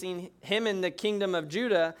was facing, him in the kingdom of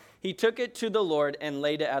Judah. He took it to the Lord and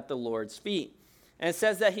laid it at the Lord's feet. And it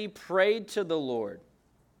says that he prayed to the Lord.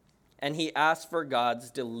 And he asked for God's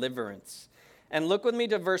deliverance. And look with me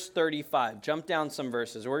to verse 35. Jump down some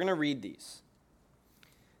verses. We're going to read these.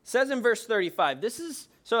 It says in verse 35,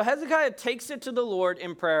 so Hezekiah takes it to the Lord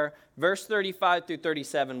in prayer. Verse 35 through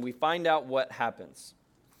 37, we find out what happens.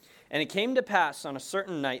 And it came to pass on a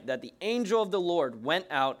certain night that the angel of the Lord went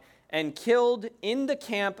out and killed in the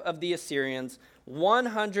camp of the Assyrians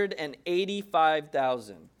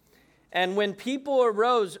 185,000. And when people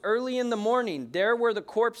arose early in the morning, there were the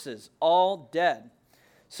corpses, all dead.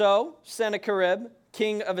 So Sennacherib,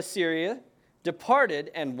 king of Assyria,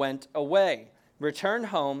 departed and went away, returned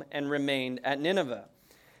home, and remained at Nineveh.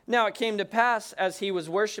 Now it came to pass, as he was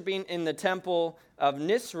worshiping in the temple of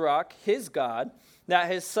Nisroch, his god,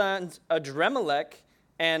 that his sons Adremelech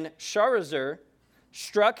and Sharezer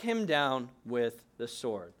struck him down with the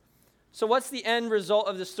sword. So what's the end result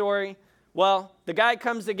of the story? Well, the guy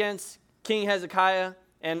comes against King Hezekiah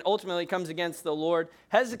and ultimately comes against the Lord.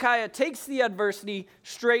 Hezekiah takes the adversity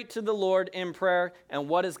straight to the Lord in prayer. And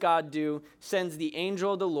what does God do? Sends the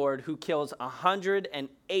angel of the Lord who kills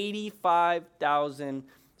 185,000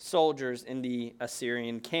 soldiers in the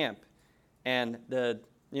Assyrian camp. And the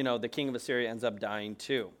king of Assyria ends up dying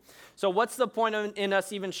too. So what's the point in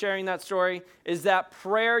us even sharing that story? Is that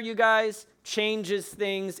prayer, you guys, changes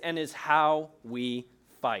things and is how we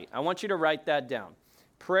fight. I want you to write that down.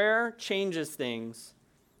 Prayer changes things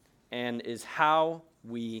and is how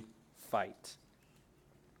we fight.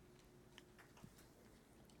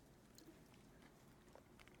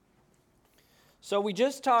 So we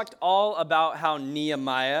just talked all about how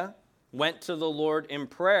Nehemiah went to the Lord in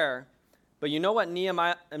prayer, but you know what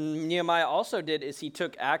Nehemiah also did is he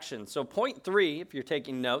took action. So point 3, if you're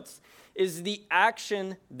taking notes, is the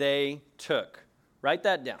action they took. Write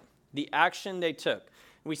that down. The action they took.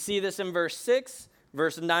 We see this in verse 6.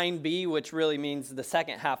 Verse 9b, which really means the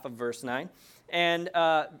second half of verse 9, and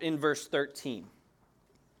in verse 13.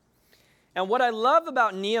 And what I love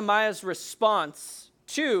about Nehemiah's response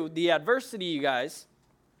to the adversity, you guys,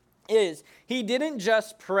 is he didn't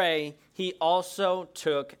just pray, he also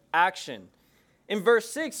took action. In verse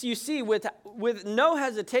 6, you see with no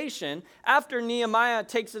hesitation, after Nehemiah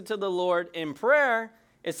takes it to the Lord in prayer,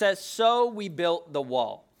 it says, so we built the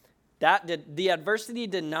wall. The adversity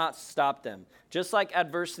did not stop them, just like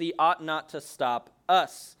adversity ought not to stop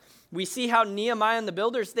us. We see how Nehemiah and the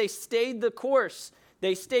builders, they stayed the course.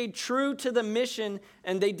 They stayed true to the mission,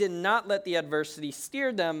 and they did not let the adversity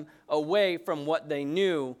steer them away from what they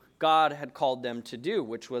knew God had called them to do,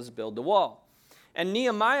 which was build the wall. And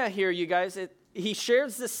Nehemiah here, you guys, he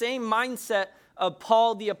shares the same mindset of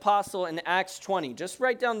Paul the Apostle in Acts 20. Just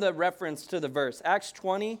write down the reference to the verse. Acts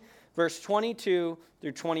 20, verse 22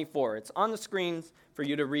 through 24. It's on the screens for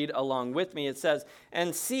you to read along with me. It says,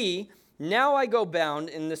 and see, now I go bound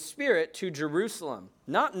in the Spirit to Jerusalem,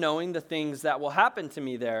 not knowing the things that will happen to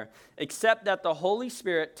me there, except that the Holy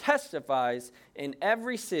Spirit testifies in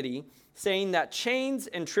every city, saying that chains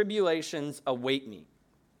and tribulations await me.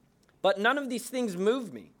 But none of these things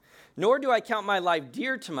move me, nor do I count my life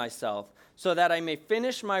dear to myself, so that I may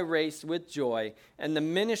finish my race with joy and the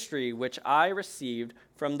ministry which I received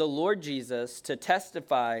from the Lord Jesus to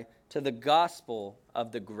testify to the gospel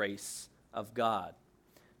of the grace of God.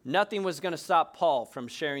 Nothing was going to stop Paul from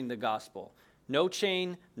sharing the gospel. No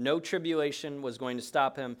chain, no tribulation was going to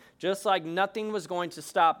stop him, just like nothing was going to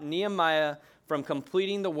stop Nehemiah from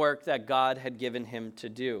completing the work that God had given him to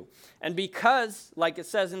do. And because, like it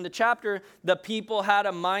says in the chapter, the people had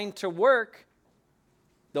a mind to work,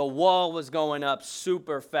 the wall was going up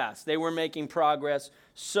super fast. They were making progress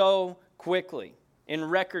so quickly. In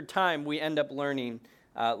record time, we end up learning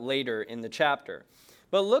later in the chapter.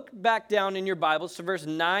 But look back down in your Bibles to verse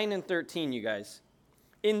 9 and 13, you guys.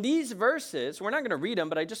 In these verses, we're not going to read them,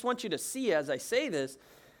 but I just want you to see as I say this,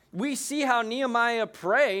 we see how Nehemiah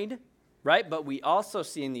prayed, right? But we also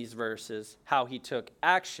see in these verses how he took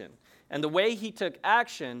action. And the way he took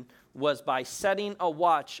action was by setting a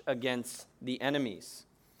watch against the enemies.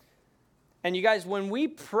 And you guys, when we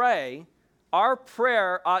pray, our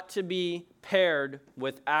prayer ought to be paired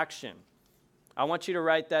with action. I want you to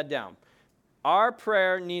write that down. Our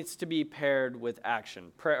prayer needs to be paired with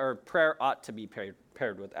action. Prayer ought to be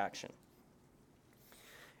paired with action.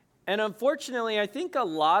 And unfortunately, I think a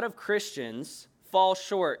lot of Christians fall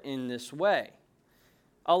short in this way.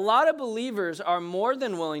 A lot of believers are more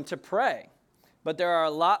than willing to pray, but there are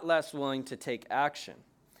a lot less willing to take action.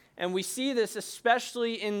 And we see this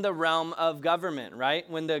especially in the realm of government, right?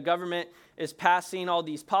 When the government is passing all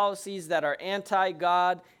these policies that are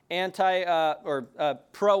anti-God,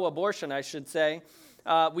 pro-abortion, I should say.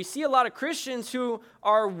 We see a lot of Christians who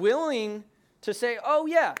are willing to say, oh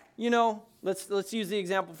yeah, let's use the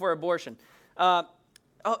example for abortion. Oh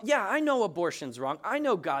yeah, I know abortion's wrong. I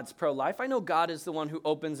know God's pro-life. I know God is the one who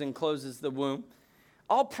opens and closes the womb.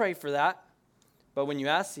 I'll pray for that. But when you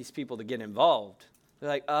ask these people to get involved, they're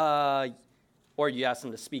like, or you ask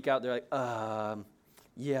them to speak out, they're like,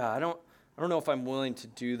 yeah, I don't know if I'm willing to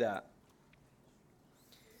do that.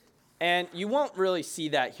 And you won't really see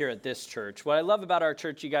that here at this church. What I love about our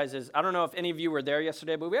church, you guys, is I don't know if any of you were there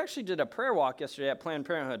yesterday, but we actually did a prayer walk yesterday at Planned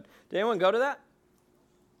Parenthood. Did anyone go to that?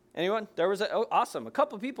 Anyone? There was awesome, a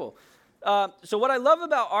couple people. So what I love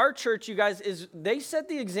about our church, you guys, is they set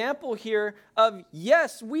the example here of,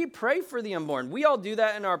 yes, we pray for the unborn. We all do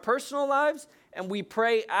that in our personal lives, and we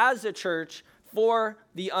pray as a church for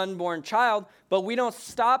the unborn child, but we don't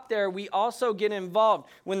stop there. We also get involved.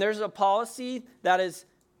 When there's a policy that is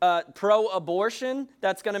pro-abortion,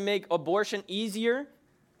 that's going to make abortion easier,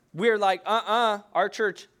 we're like, our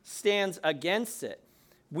church stands against it.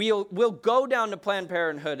 We'll go down to Planned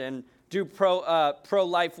Parenthood and do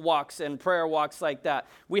pro-life walks and prayer walks like that.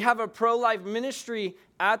 We have a pro-life ministry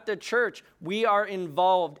at the church. We are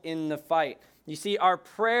involved in the fight. You see, our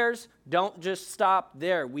prayers don't just stop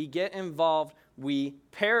there. We get involved. We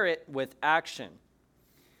pair it with action.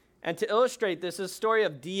 And to illustrate this is a story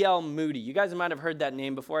of D.L. Moody. You guys might have heard that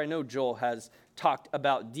name before. I know Joel has talked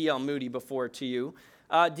about D.L. Moody before to you.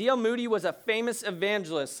 D.L. Moody was a famous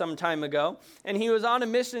evangelist some time ago, and he was on a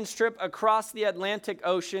missions trip across the Atlantic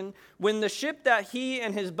Ocean when the ship that he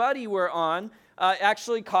and his buddy were on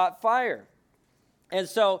actually caught fire. And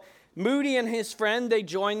so Moody and his friend, they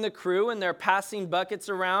join the crew, and they're passing buckets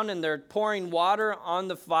around, and they're pouring water on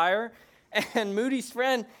the fire. And Moody's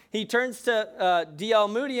friend, he turns to D.L.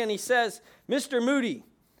 Moody, and he says, Mr. Moody,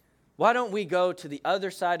 why don't we go to the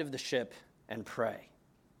other side of the ship and pray?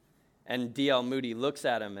 And D.L. Moody looks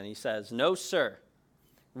at him and he says, no, sir.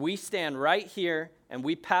 We stand right here and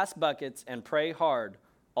we pass buckets and pray hard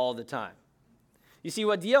all the time. You see,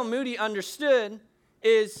 what D.L. Moody understood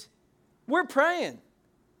is we're praying.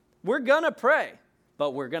 We're going to pray,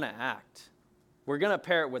 but we're going to act. We're going to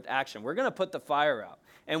pair it with action. We're going to put the fire out.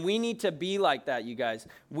 And we need to be like that, you guys.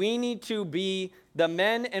 We need to be the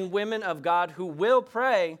men and women of God who will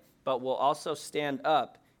pray, but will also stand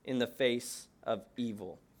up in the face of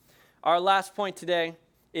evil. Our last point today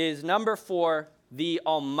is number 4, the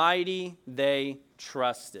Almighty they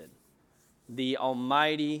trusted. The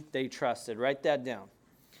Almighty they trusted. Write that down.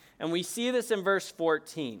 And we see this in verse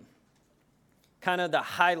 14. Kind of the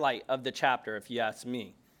highlight of the chapter, if you ask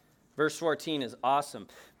me. Verse 14 is awesome.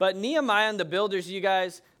 But Nehemiah and the builders, you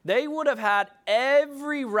guys, they would have had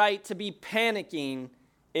every right to be panicking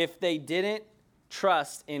if they didn't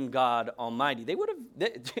trust in God Almighty.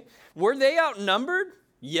 Were they outnumbered?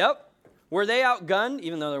 Yep. Were they outgunned?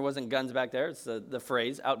 Even though there wasn't guns back there, it's the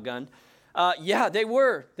phrase, outgunned. Yeah, they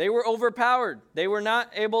were. They were overpowered. They were not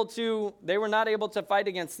able to fight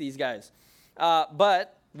against these guys.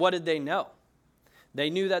 But what did they know? They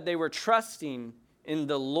knew that they were trusting in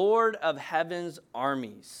the Lord of heaven's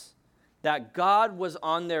armies, that God was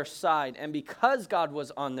on their side. And because God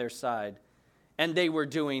was on their side and they were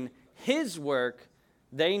doing his work,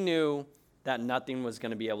 they knew that nothing was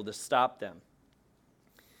going to be able to stop them.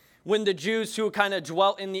 When the Jews who kind of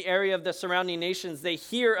dwelt in the area of the surrounding nations, they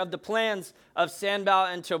hear of the plans of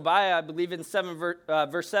Sanballat and Tobiah, I believe in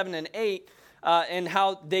verse 7 and 8, and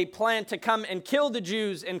how they plan to come and kill the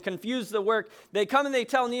Jews and confuse the work. They come and they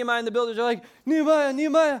tell Nehemiah and the builders, they're like,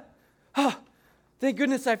 Nehemiah, thank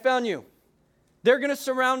goodness I found you. They're going to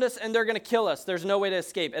surround us and they're going to kill us. There's no way to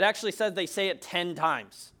escape. It actually says they say it 10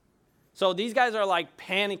 times. So these guys are like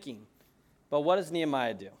panicking. But what does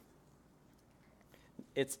Nehemiah do?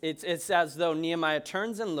 It's as though Nehemiah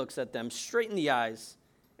turns and looks at them straight in the eyes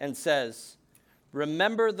and says,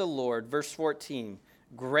 remember the Lord, verse 14,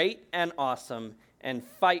 great and awesome, and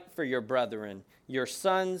fight for your brethren, your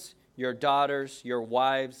sons, your daughters, your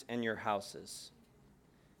wives, and your houses.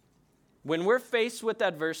 When we're faced with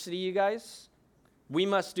adversity, you guys, we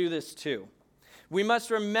must do this too. We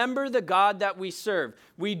must remember the God that we serve.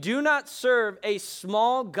 We do not serve a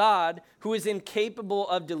small God who is incapable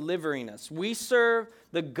of delivering us. We serve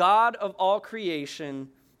the God of all creation,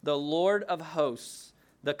 the Lord of hosts,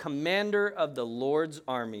 the commander of the Lord's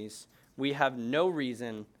armies. We have no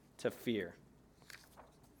reason to fear.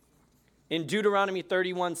 In Deuteronomy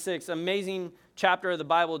 31:6, amazing chapter of the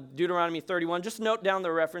Bible, Deuteronomy 31, just note down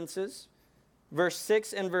the references. Verse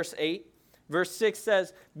 6 and verse 8. Verse 6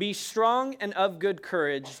 says, be strong and of good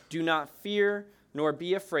courage. Do not fear, nor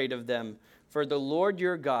be afraid of them. For the Lord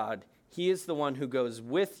your God, he is the one who goes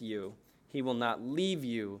with you. He will not leave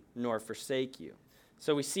you nor forsake you.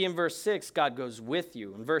 So we see in verse 6, God goes with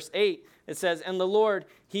you. In verse 8, it says, and the Lord,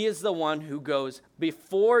 he is the one who goes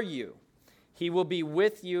before you. He will be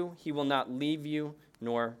with you. He will not leave you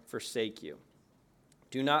nor forsake you.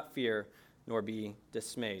 Do not fear, nor be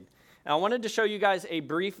dismayed. Now, I wanted to show you guys a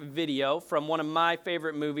brief video from one of my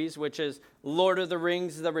favorite movies, which is Lord of the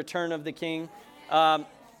Rings, The Return of the King.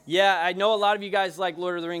 Yeah, I know a lot of you guys like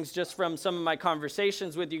Lord of the Rings just from some of my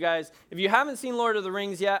conversations with you guys. If you haven't seen Lord of the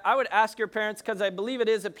Rings yet, I would ask your parents, because I believe it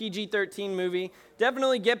is a PG-13 movie,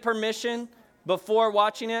 definitely get permission before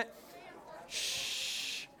watching it.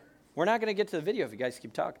 Shh. We're not going to get to the video if you guys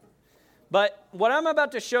keep talking. But what I'm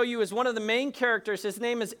about to show you is one of the main characters. His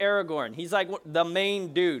name is Aragorn. He's like the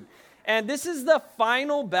main dude. And this is the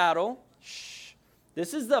final battle.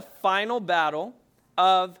 This is the final battle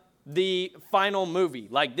of the final movie.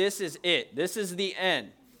 Like, this is it. This is the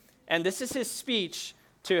end. And this is his speech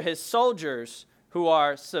to his soldiers who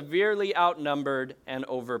are severely outnumbered and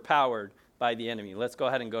overpowered by the enemy. Let's go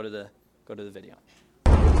ahead and go to the video.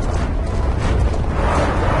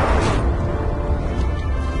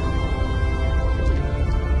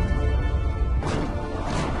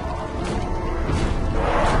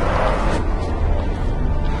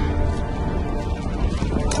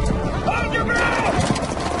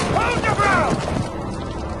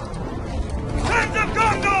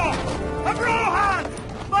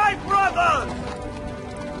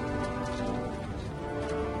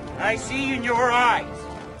 I see in your eyes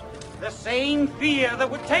the same fear that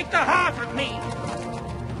would take the heart of me.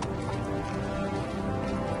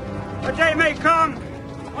 A day may come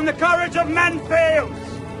when the courage of men fails,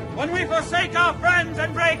 when we forsake our friends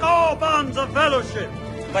and break all bonds of fellowship.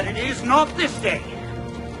 But it is not this day.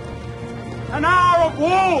 An hour of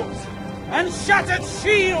woes and shattered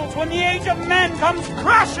shields when the age of men comes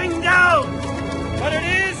crashing down. But it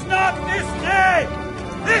is not this day.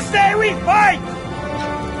 This day we fight.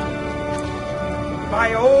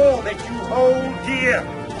 By all that you hold dear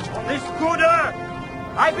on this good earth,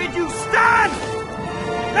 I bid you stand!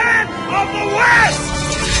 Men of the West!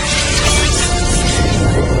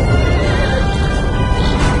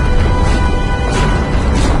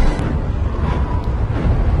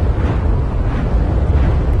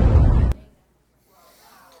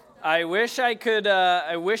 I wish I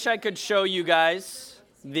could show you guys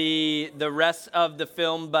the rest of the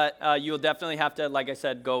film, but you'll definitely have to, like I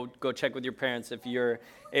said, go check with your parents if you're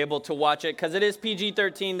able to watch it, because it is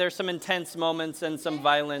PG-13. There's some intense moments and some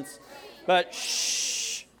violence, but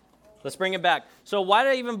shh, let's bring it back. So why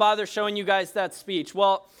did I even bother showing you guys that speech?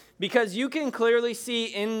 Well, because you can clearly see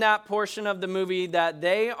in that portion of the movie that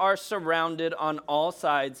they are surrounded on all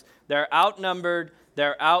sides. They're outnumbered,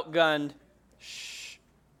 they're outgunned. Shh.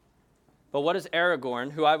 But what does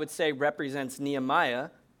Aragorn, who I would say represents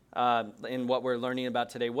Nehemiah in what we're learning about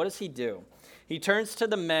today, what does he do? He turns to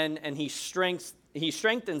the men and he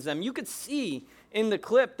strengthens them. You could see in the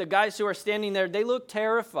clip, the guys who are standing there, they look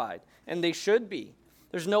terrified, and they should be.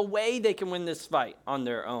 There's no way they can win this fight on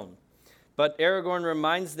their own. But Aragorn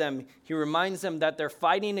reminds them that they're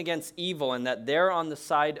fighting against evil and that they're on the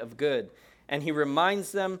side of good. And he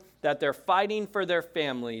reminds them that they're fighting for their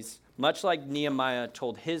families, much like Nehemiah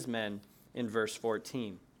told his men in verse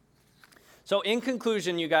 14. So in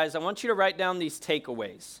conclusion, you guys, I want you to write down these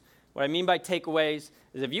takeaways. What I mean by takeaways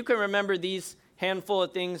is if you can remember these handful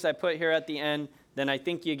of things I put here at the end, then I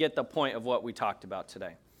think you get the point of what we talked about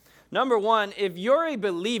today. Number one, if you're a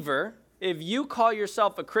believer, if you call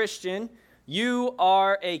yourself a Christian, you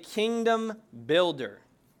are a kingdom builder,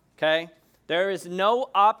 okay? There is no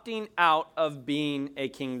opting out of being a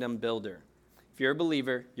kingdom builder. If you're a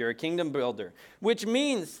believer, you're a kingdom builder, which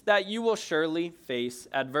means that you will surely face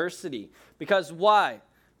adversity. Because why?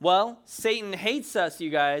 Well, Satan hates us, you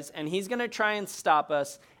guys, and he's going to try and stop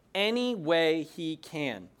us any way he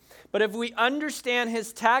can. But if we understand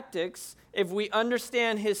his tactics, if we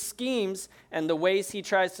understand his schemes and the ways he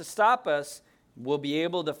tries to stop us, we'll be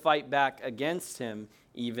able to fight back against him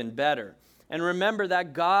even better. And remember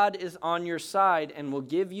that God is on your side and will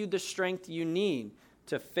give you the strength you need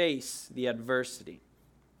to face the adversity.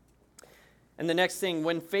 And the next thing,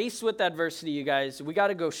 when faced with adversity, you guys, we got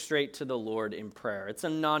to go straight to the Lord in prayer. It's a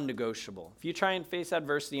non-negotiable. If you try and face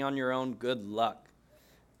adversity on your own, good luck.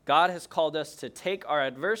 God has called us to take our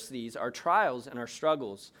adversities, our trials, and our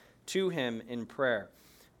struggles to him in prayer.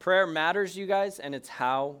 Prayer matters, you guys, and it's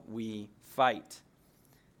how we fight.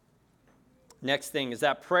 Next thing is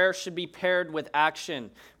that prayer should be paired with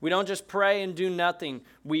action. We don't just pray and do nothing.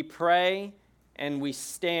 We pray and we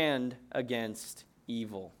stand against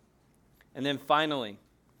evil. And then finally,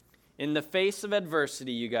 in the face of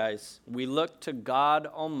adversity, you guys, we look to God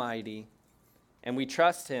Almighty and we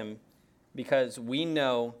trust him because we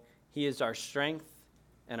know he is our strength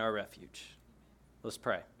and our refuge. Let's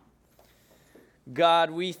pray. God,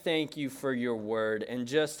 we thank you for your word and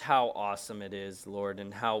just how awesome it is, Lord,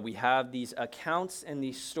 and how we have these accounts and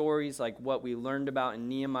these stories like what we learned about in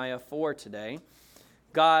Nehemiah 4 today.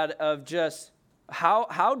 God, of just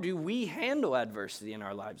how do we handle adversity in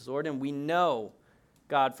our lives, Lord? And we know,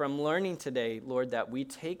 God, from learning today, Lord, that we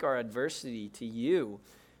take our adversity to you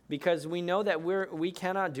because we know that we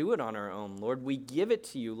cannot do it on our own, Lord. We give it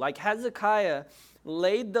to you. Like Hezekiah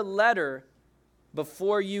laid the letter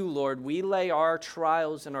before you, Lord, we lay our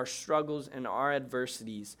trials and our struggles and our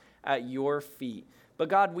adversities at your feet. But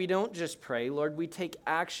God, we don't just pray, Lord, we take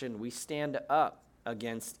action. We stand up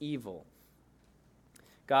against evil.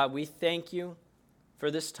 God, we thank you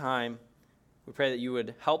for this time. We pray that you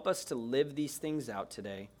would help us to live these things out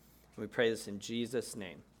today. And we pray this in Jesus'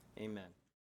 name. Amen.